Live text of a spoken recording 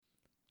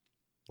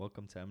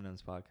Welcome to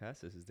Eminem's podcast.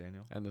 This is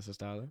Daniel. And this is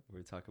Tyler. Where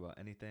we talk about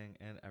anything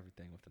and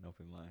everything with an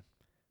open mind.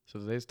 So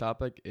today's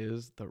topic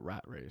is the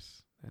rat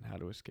race and how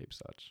to escape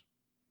such.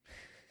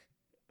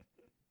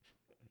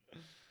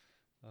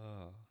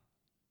 Oh,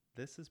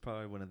 this is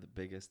probably one of the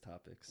biggest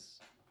topics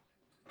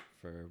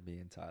for me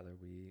and Tyler.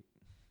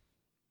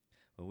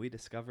 When we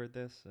discovered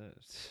this,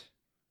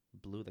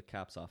 blew the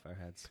caps off our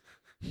heads.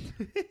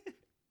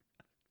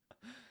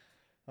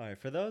 All right,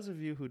 for those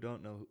of you who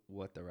don't know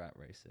what the rat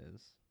race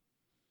is,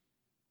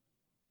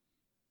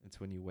 it's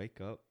when you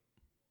wake up,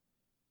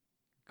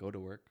 go to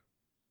work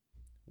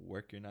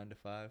your 9 to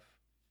 5,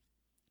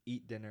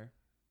 eat dinner,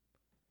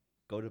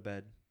 go to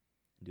bed,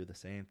 and do the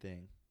same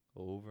thing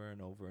over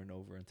and over and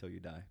over until you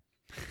die.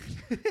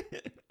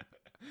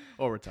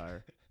 Or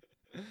retire.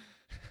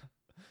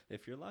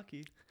 If you're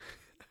lucky.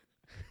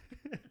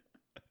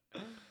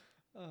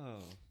 Oh,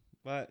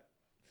 but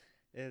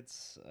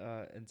it's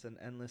an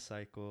endless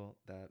cycle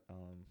that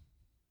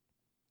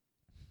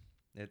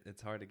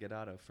it's hard to get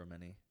out of for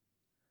many.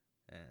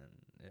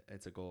 And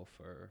it's a goal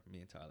for me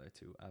and Tyler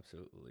to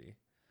absolutely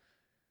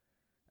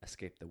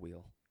escape the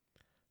wheel.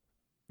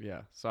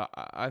 Yeah. So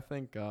I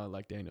think,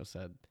 like Daniel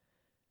said,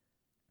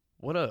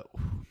 what a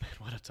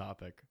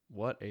topic.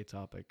 What a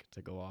topic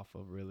to go off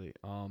of, really.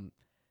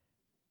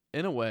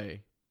 In a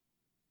way,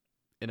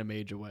 in a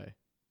major way,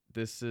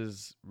 this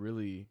is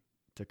really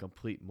the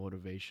complete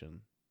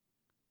motivation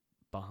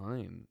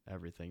behind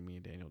everything me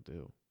and Daniel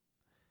do.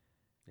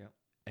 Yeah.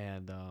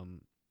 And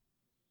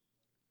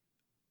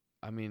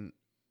I mean,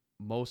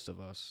 most of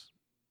us,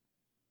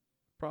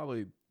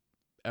 probably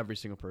every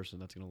single person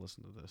that's going to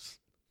listen to this,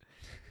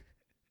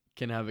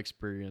 can have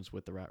experience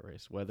with the rat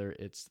race, whether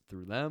it's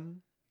through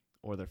them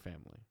or their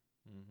family,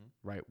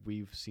 right?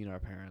 We've seen our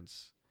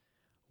parents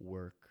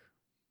work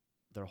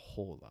their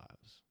whole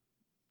lives.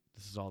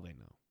 This is all they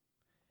know.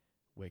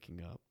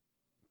 Waking up,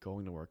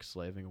 going to work,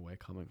 slaving away,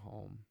 coming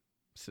home,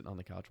 sitting on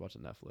the couch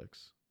watching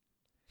Netflix,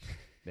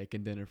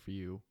 making dinner for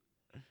you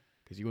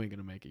because you ain't going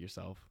to make it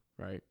yourself,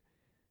 right?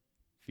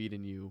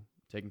 Feeding you,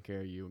 taking care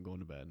of you, and going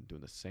to bed,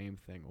 doing the same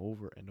thing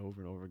over and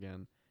over and over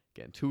again,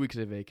 getting 2 weeks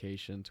of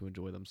vacation to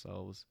enjoy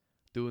themselves,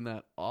 doing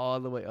that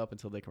all the way up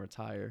until they can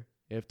retire,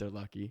 if they're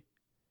lucky.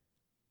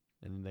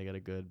 And then they got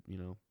a good,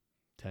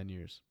 10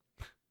 years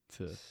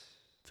to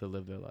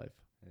live their life.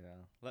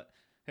 Yeah.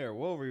 Here,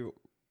 we'll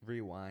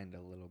rewind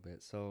a little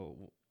bit.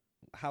 So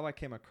how I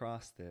came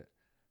across it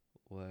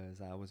was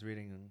I was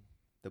reading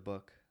the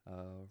book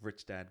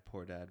Rich Dad,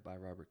 Poor Dad by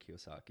Robert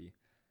Kiyosaki.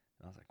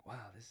 And I was like,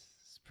 wow, this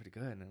is pretty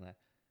good. And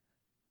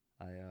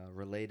I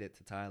relayed it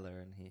to Tyler,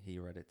 and he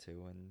read it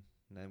too. And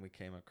then we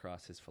came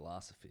across his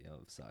philosophy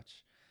of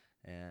such.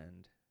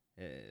 And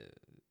it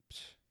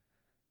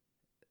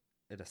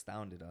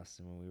astounded us.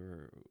 And when we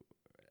were,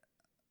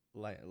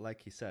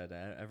 like he said,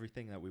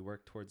 everything that we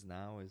work towards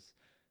now is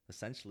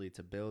essentially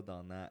to build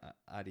on that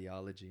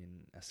ideology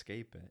and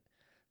escape it.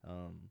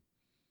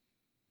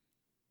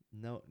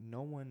 No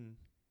one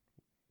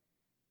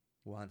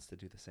wants to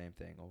do the same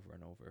thing over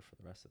and over for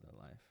the rest of their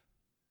life.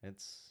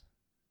 It's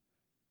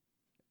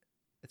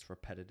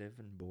repetitive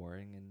and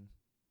boring, and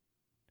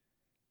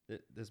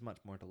there's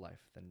much more to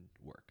life than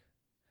work.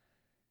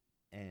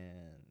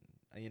 And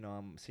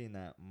I'm seeing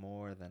that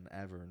more than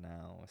ever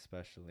now,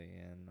 especially.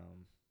 And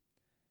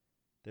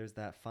there's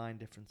that fine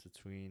difference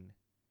between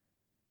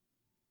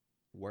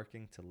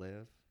working to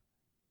live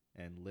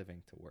and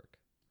living to work.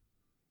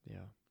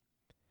 Yeah.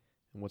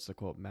 And what's the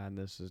quote?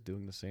 Madness is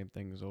doing the same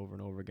things over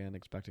and over again,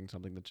 expecting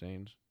something to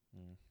change.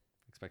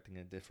 Expecting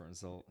a different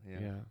result.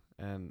 Yeah.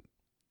 And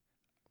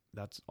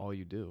that's all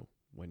you do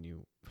when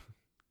you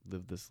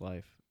live this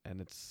life.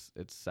 And it's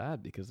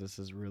sad because this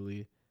is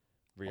really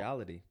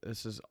reality.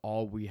 This is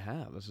all we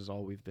have. This is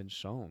all we've been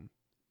shown,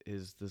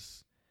 is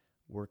this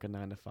work a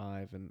 9 to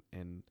 5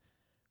 and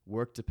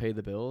work to pay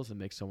the bills and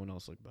make someone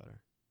else look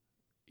better.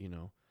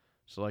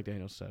 So like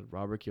Daniel said,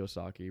 Robert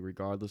Kiyosaki,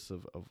 regardless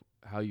of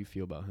how you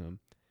feel about him,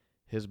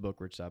 his book,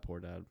 Rich Dad, Poor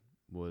Dad,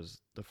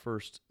 was the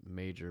first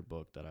major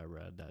book that I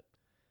read that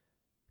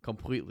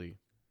completely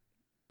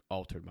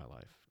altered my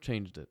life,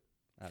 changed it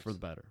for the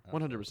better,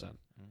 100%.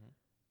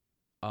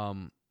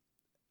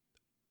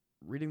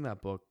 Reading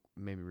that book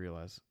made me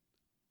realize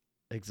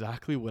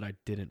exactly what I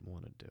didn't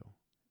want to do,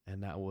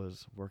 and that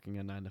was working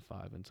a 9 to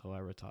 5 until I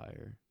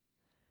retire.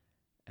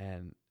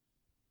 And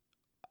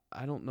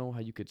I don't know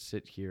how you could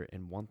sit here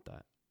and want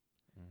that.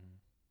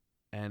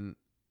 And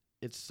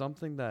it's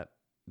something that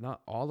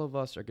not all of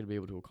us are going to be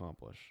able to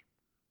accomplish.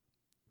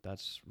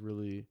 That's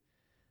really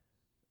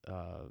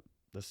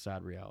the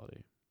sad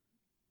reality.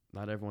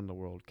 Not everyone in the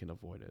world can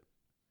avoid it.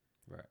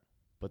 Right.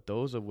 But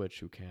those of which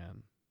who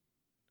can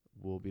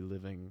will be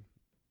living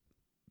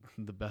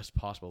the best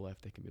possible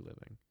life they can be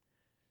living.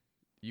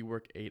 You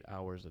work 8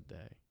 hours a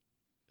day,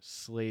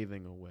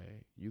 slaving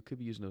away. You could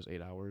be using those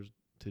 8 hours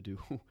to do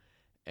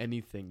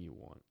anything you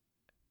want.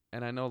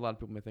 And I know a lot of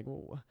people may think,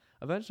 well,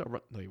 eventually I'll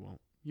run. No, you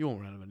won't. You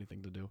won't run out of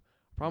anything to do.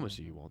 I promise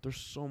you won't. There's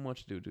so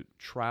much to do. Dude,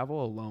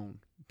 travel alone,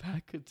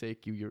 that could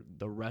take you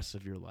the rest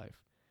of your life.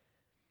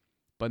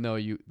 But no,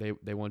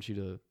 they want you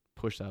to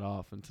push that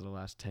off into the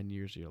last 10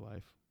 years of your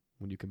life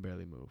when you can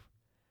barely move.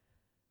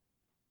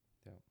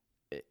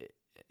 Yeah.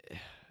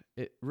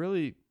 It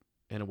really,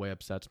 in a way,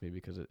 upsets me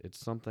because it's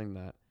something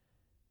that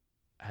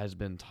has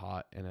been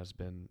taught and has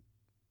been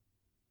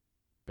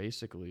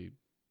basically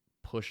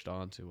pushed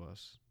onto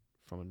us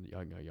from a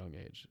young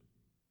age.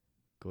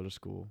 Go to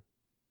school,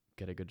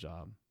 get a good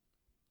job,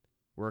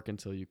 work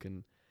until you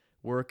can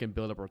work and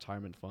build up a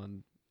retirement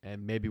fund,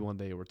 and maybe one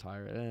day you'll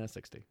retire at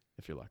 60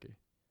 if you're lucky.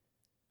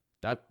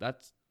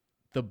 That's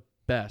the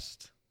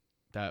best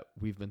that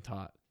we've been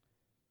taught.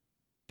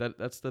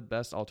 That's the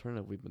best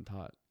alternative we've been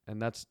taught.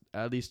 And that's,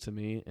 at least to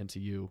me and to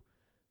you,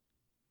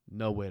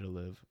 no way to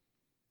live,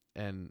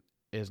 and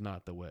is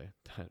not the way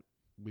that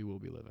we will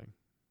be living.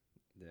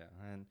 Yeah,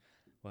 and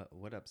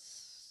what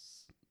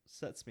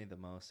upsets me the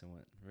most and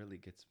what really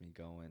gets me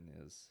going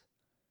is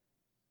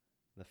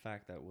the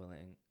fact that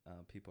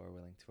people are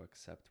willing to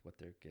accept what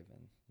they're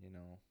given. You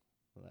know,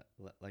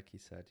 like he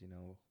said, you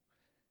know,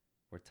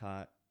 we're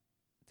taught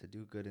to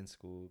do good in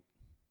school,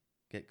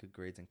 get good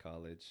grades in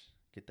college,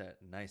 get that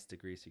nice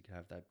degree so you can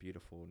have that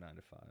beautiful 9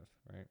 to 5,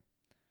 right?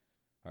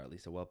 Or at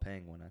least a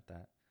well-paying one at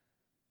that.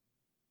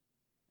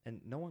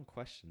 And no one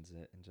questions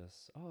it and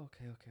just, oh,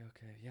 okay,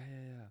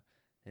 yeah.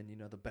 And, you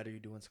know, the better you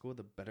do in school,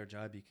 the better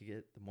job you could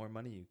get, the more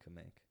money you can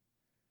make.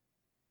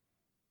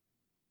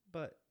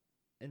 But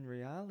in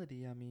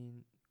reality, I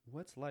mean,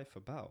 what's life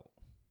about?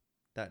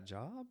 That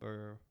job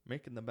or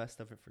making the best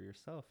of it for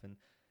yourself? And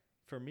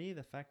for me,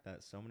 the fact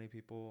that so many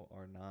people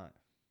are not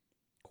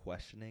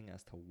questioning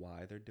as to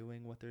why they're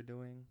doing what they're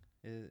doing,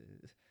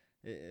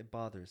 it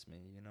bothers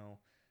me, you know.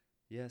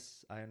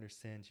 Yes, I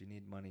understand you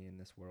need money in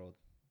this world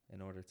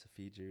in order to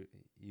feed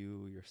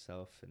you,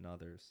 yourself, and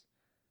others,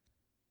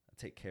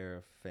 take care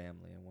of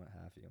family and what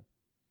have you.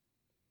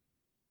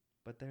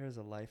 But there is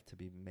a life to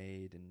be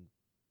made and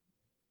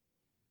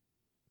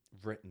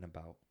written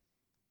about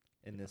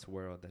in this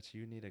world that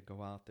you need to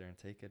go out there and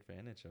take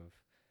advantage of.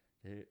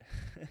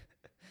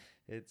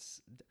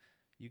 It's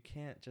you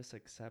can't just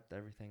accept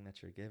everything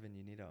that you're given.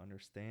 You need to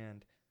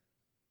understand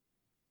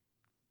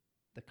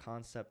the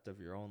concept of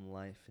your own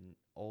life and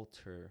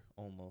alter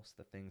almost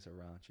the things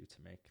around you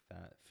to make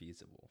that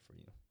feasible for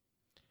you.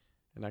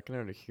 And I can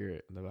already hear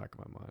it in the back of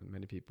my mind.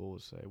 Many people will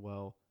say,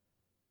 well,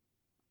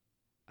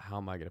 how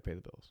am I going to pay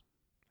the bills?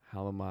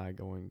 How am I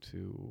going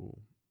to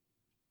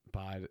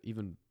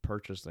even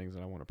purchase things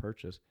that I want to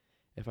purchase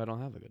if I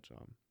don't have a good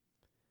job?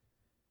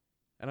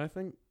 And I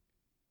think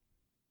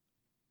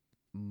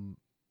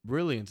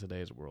really in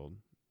today's world,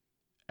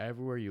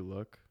 everywhere you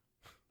look,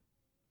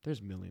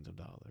 there's millions of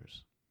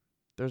dollars.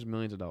 There's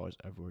millions of dollars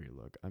everywhere you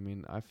look. I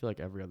mean, I feel like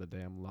every other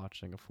day I'm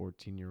watching a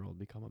 14-year-old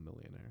become a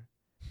millionaire.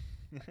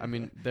 I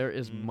mean, there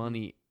is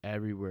money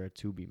everywhere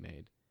to be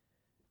made.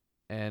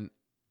 And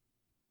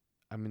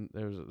I mean,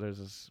 there's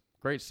this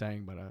great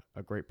saying by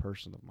a great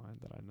person of mine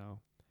that I know.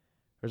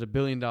 There's $1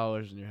 billion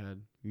in your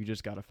head. You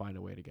just got to find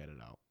a way to get it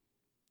out.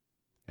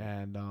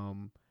 And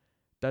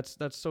that's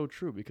so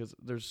true because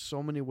there's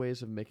so many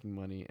ways of making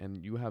money,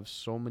 and you have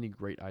so many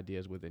great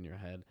ideas within your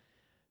head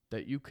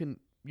that you can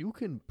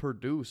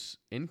produce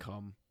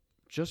income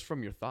just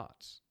from your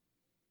thoughts.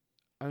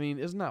 I mean,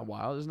 isn't that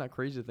wild? Isn't that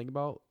crazy to think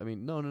about? I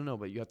mean, no,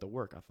 but you have to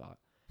work, I thought.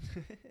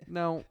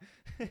 Now,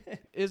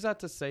 is that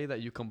to say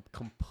that you can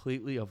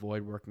completely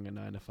avoid working a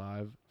 9 to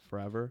 5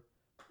 forever?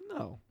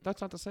 No, that's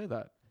not to say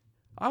that.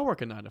 I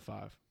work a 9 to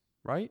 5,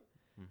 right?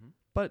 Mm-hmm.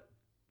 But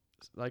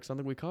like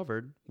something we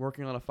covered,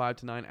 working on a 5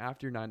 to 9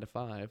 after your 9 to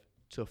 5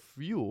 to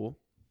fuel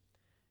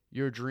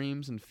your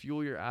dreams and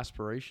fuel your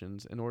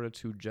aspirations in order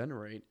to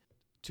generate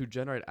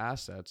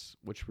assets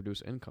which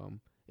produce income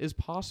is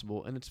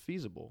possible and it's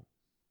feasible.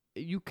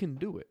 You can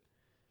do it.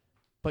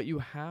 But you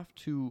have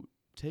to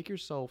take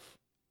yourself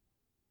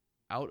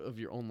out of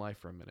your own life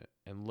for a minute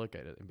and look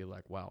at it and be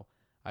like, wow,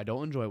 I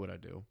don't enjoy what I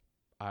do.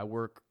 I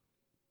work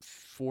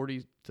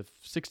 40 to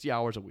 60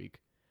 hours a week.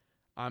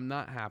 I'm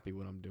not happy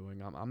what I'm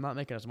doing. I'm not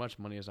making as much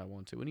money as I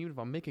want to. And even if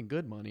I'm making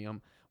good money,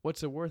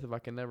 what's it worth if I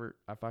can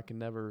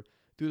never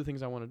do the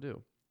things I want to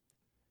do?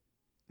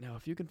 Now,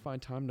 if you can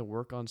find time to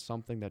work on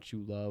something that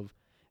you love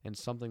and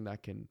something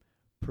that can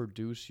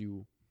produce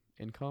you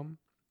income,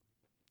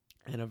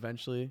 and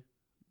eventually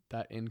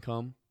that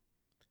income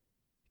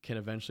can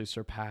eventually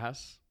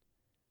surpass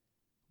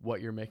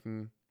what you're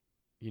making,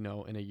 in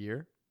a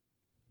year,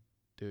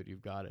 dude,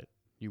 you've got it.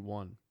 You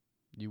won.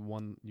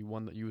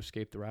 You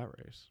escaped the rat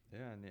race.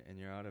 Yeah, and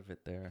you're out of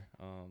it there.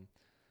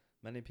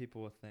 Many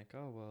people will think,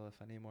 oh, well,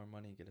 if I need more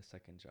money, get a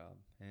second job.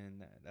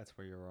 And that's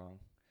where you're wrong.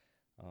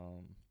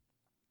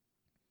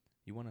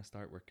 You want to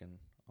start working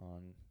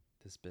on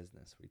this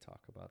business. We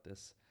talk about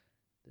this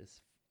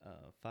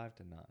 5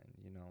 to 9,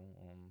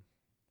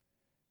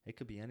 it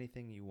could be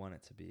anything you want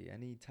it to be.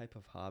 Any type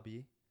of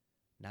hobby.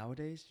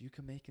 Nowadays, you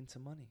can make into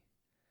money.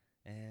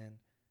 And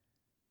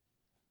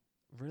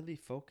really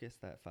focus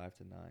that 5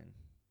 to 9.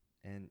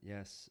 And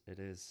yes, it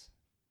is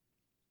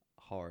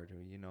hard.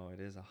 It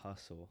is a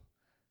hustle.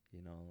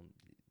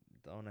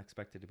 Don't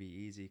expect it to be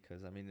easy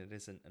because, it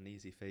isn't an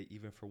easy fate,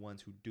 even for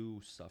ones who do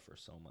suffer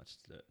so much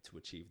to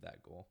achieve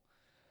that goal.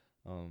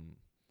 Um,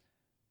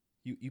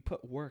 you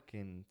put work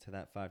into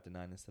that 5 to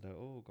 9 instead of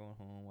going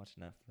home,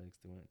 watching Netflix,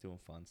 doing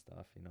fun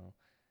stuff, you know.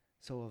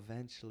 So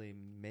eventually,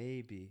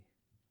 maybe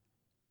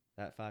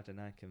that 5 to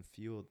 9 can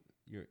fuel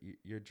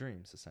your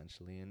dreams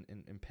essentially,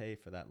 and pay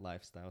for that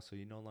lifestyle. So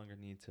you no longer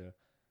need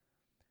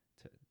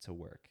to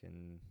work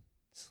and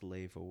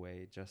slave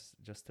away just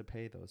to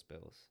pay those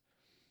bills.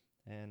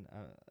 And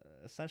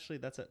essentially,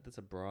 that's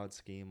a broad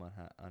scheme on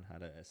how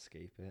to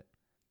escape it.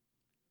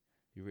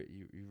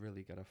 You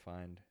really gotta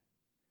find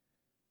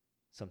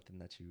something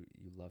that you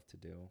love to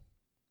do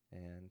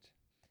and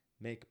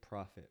make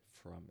profit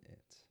from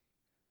it.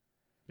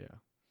 Yeah.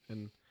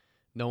 And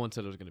no one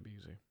said it was going to be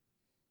easy.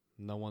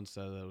 No one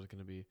said that it was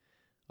going to be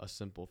a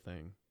simple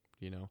thing,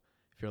 you know.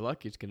 If you're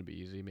lucky, it's going to be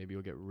easy. Maybe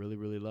you'll get really,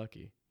 really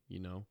lucky, you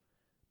know.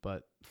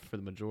 But for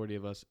the majority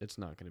of us, it's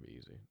not going to be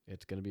easy.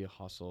 It's going to be a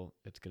hustle.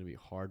 It's going to be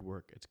hard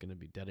work. It's going to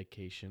be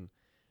dedication.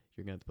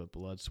 You're going to have to put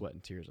blood, sweat,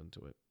 and tears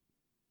into it.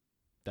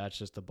 That's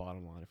just the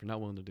bottom line. If you're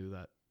not willing to do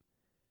that,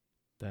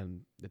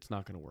 then it's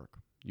not going to work.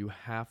 You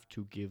have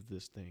to give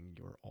this thing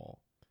your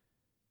all.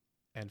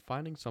 And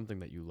finding something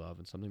that you love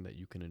and something that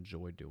you can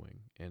enjoy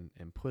doing,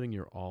 and putting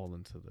your all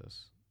into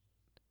this,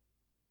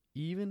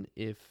 even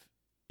if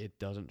it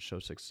doesn't show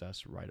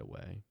success right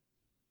away,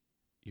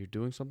 you're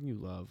doing something you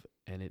love,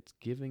 and it's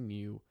giving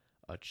you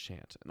a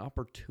chance, an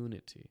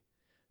opportunity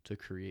to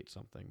create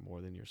something more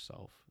than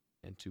yourself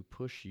and to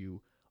push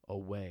you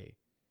away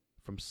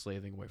from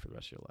slaving away for the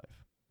rest of your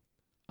life.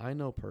 I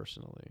know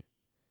personally,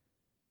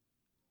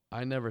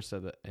 I never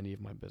said that any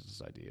of my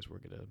business ideas were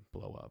going to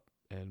blow up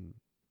and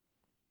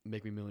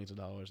make me millions of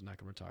dollars and I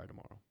can retire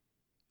tomorrow.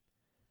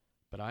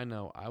 But I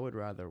know I would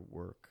rather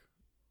work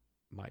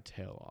my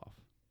tail off,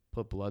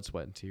 put blood,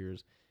 sweat, and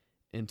tears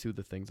into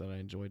the things that I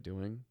enjoy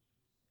doing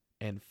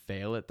and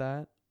fail at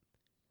that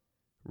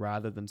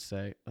rather than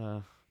say,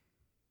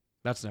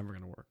 that's never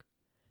going to work,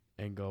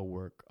 and go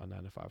work a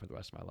 9 to 5 for the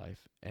rest of my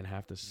life and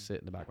have to sit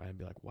in the back of my head and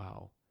be like,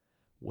 wow,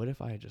 what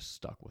if I had just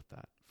stuck with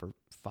that for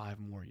 5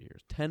 more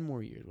years, 10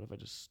 more years? What if I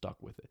just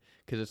stuck with it?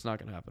 Because it's not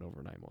going to happen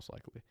overnight, most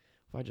likely.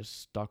 If I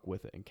just stuck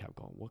with it and kept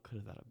going, what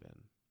could that have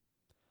been?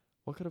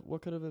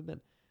 What could have it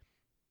been?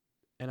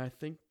 And I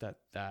think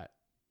that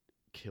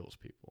kills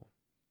people.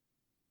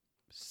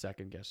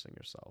 Second guessing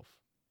yourself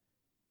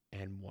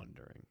and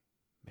wondering,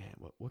 man,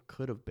 what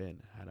could have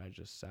been had I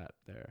just sat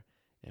there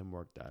and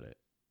worked at it,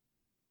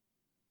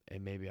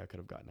 and maybe I could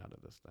have gotten out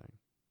of this thing.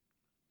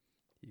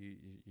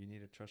 You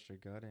need to trust your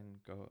gut and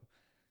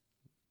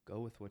go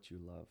with what you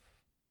love.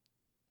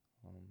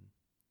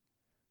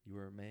 You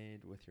were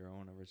made with your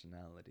own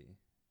originality,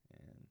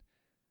 and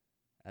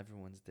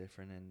everyone's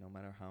different. And no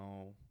matter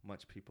how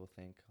much people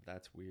think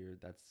that's weird,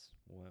 that's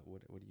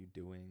what are you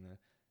doing?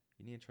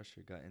 You need to trust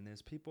your gut. And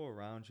there's people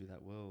around you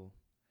that will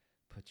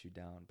put you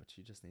down, but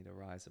you just need to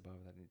rise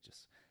above that and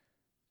just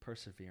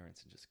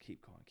perseverance and just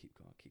keep going, keep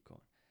going, keep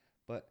going.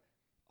 But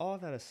all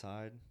that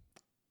aside,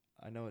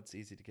 I know it's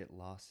easy to get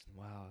lost.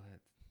 Wow,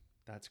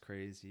 that's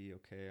crazy.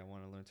 Okay, I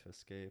want to learn to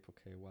escape.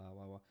 Okay,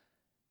 wow.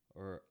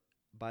 Or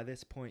by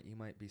this point, you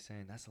might be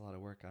saying, that's a lot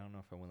of work. I don't know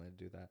if I want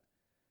to do that.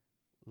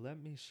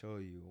 Let me show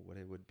you what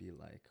it would be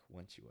like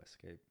once you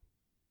escape.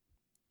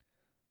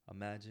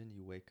 Imagine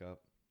you wake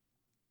up.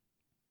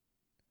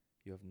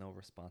 You have no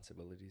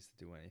responsibilities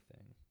to do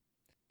anything.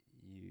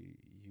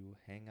 You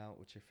hang out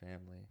with your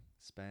family.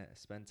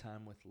 Spend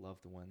time with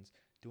loved ones,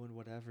 doing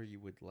whatever you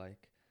would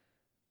like,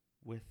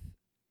 with,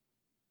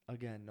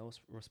 again, no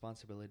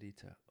responsibility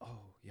to,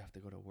 you have to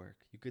go to work.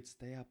 You could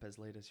stay up as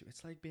late as you.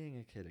 It's like being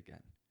a kid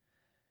again.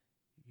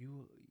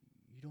 You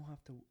don't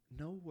have to,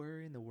 no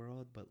worry in the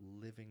world, but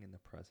living in the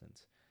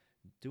present,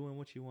 doing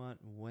what you want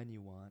when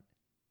you want,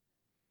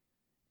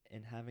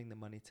 and having the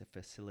money to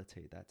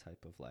facilitate that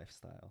type of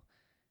lifestyle.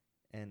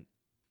 And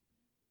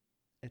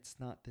it's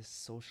not this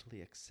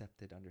socially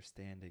accepted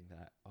understanding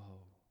that,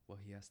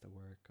 he has to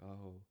work.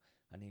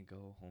 I need to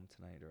go home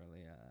tonight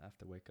early. I have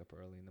to wake up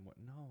early in the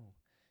morning. No,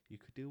 you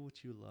could do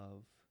what you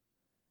love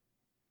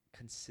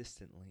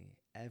consistently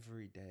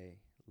every day,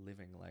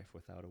 living life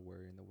without a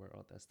worry in the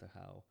world as to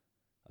how,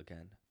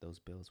 again, those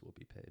bills will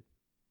be paid.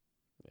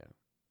 Yeah.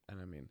 And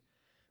I mean,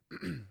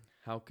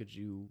 how could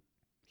you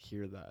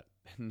hear that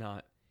and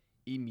not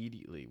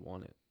immediately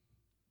want it?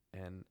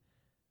 And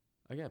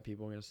again,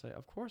 people are going to say,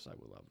 of course I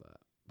would love that.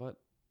 But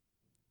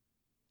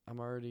I'm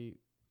already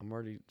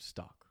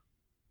stuck,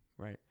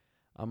 right?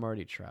 I'm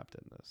already trapped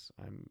in this.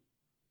 I'm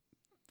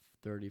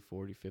 30,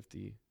 40,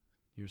 50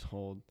 years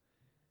old.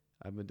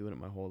 I've been doing it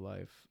my whole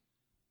life.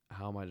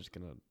 How am I just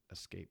going to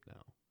escape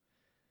now?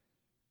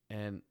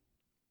 And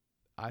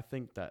I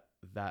think that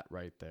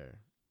right there,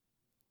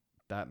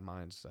 that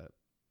mindset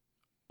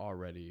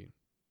already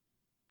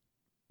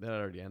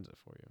ends it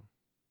for you.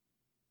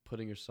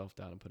 Putting yourself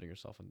down and putting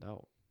yourself in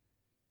doubt.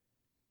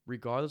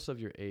 Regardless of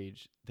your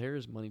age, there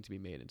is money to be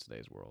made in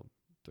today's world.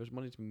 There's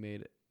money to be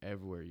made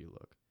everywhere you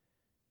look.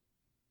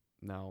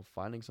 Now,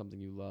 finding something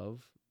you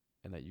love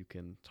and that you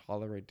can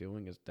tolerate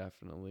doing is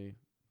definitely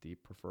the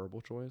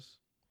preferable choice.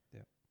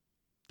 Yeah.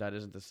 that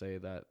isn't to say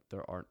that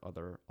there aren't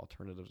other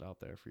alternatives out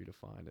there for you to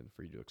find and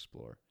for you to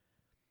explore.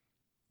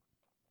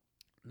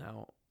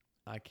 Now,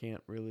 I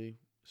can't really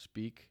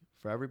speak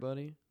for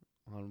everybody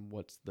on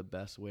what's the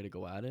best way to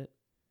go at it,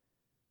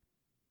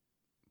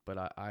 but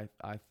I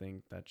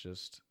think that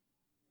just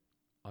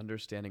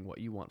understanding what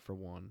you want for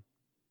one,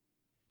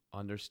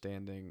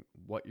 understanding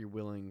what you're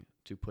willing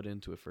to put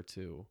into it for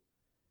two,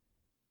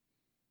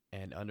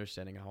 and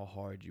understanding how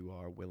hard you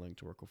are willing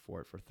to work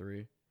for it for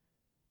three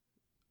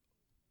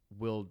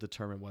will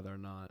determine whether or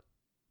not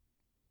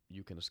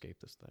you can escape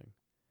this thing.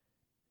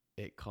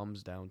 It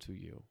comes down to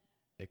you.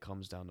 It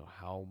comes down to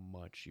how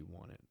much you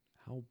want it.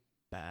 How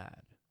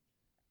bad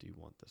do you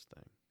want this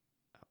thing?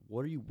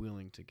 What are you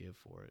willing to give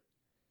for it?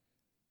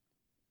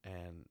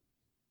 And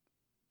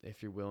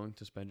if you're willing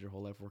to spend your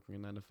whole life working a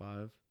 9 to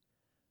 5,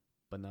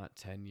 but not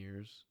 10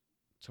 years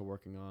to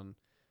working on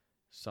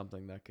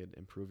something that could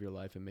improve your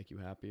life and make you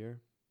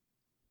happier,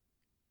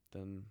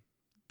 then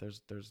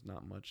there's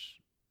not much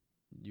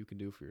you can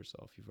do for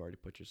yourself. You've already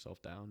put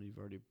yourself down. You've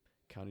already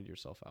counted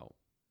yourself out,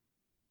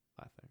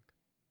 I think.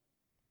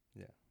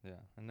 Yeah.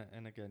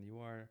 And again, you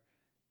are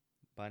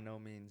by no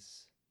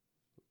means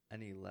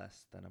any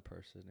less than a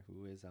person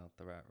who is out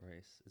the rat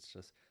race. It's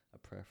just a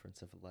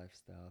preference of a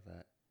lifestyle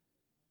that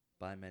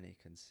by many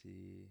can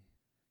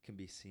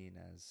be seen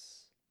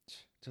as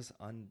just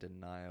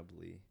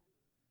undeniably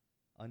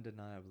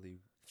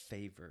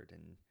favored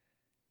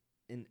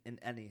in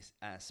any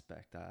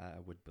aspect, I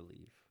would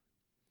believe.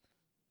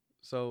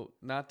 So,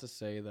 not to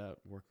say that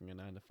working a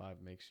 9 to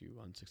 5 makes you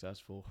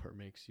unsuccessful or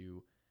makes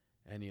you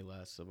any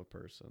less of a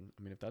person.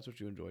 I mean, if that's what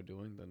you enjoy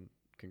doing, then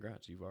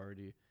congrats. You've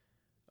already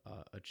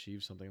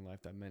achieved something in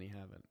life that many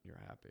haven't.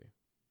 You're happy.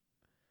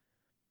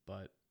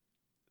 But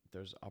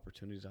there's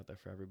opportunities out there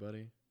for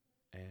everybody,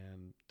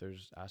 and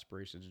there's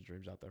aspirations and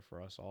dreams out there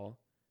for us all.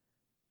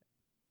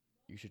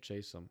 You should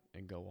chase them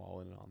and go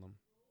all in on them.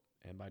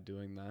 And by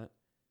doing that,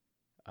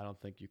 I don't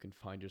think you can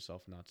find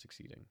yourself not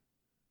succeeding.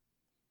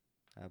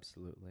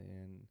 Absolutely.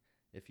 And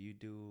if you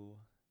do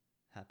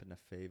happen to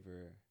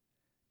favor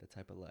the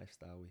type of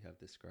lifestyle we have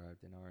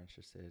described and are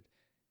interested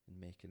in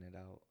making it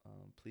out,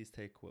 please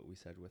take what we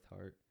said with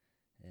heart.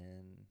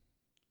 And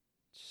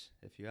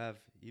if you have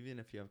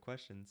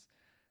questions,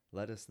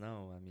 let us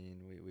know. I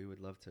mean, we would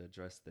love to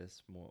address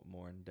this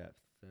more in depth.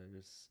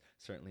 There's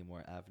certainly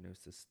more avenues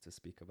to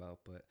speak about,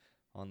 but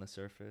on the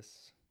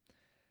surface,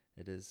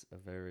 it is a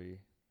very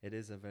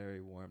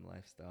warm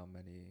lifestyle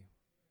many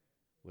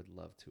would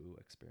love to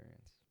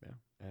experience.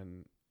 Yeah,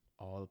 and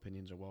all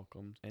opinions are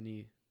welcomed.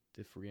 Any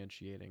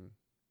differentiating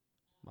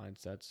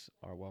mindsets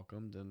are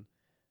welcomed, and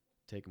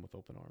take them with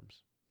open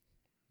arms.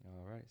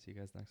 All right. See you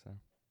guys next time.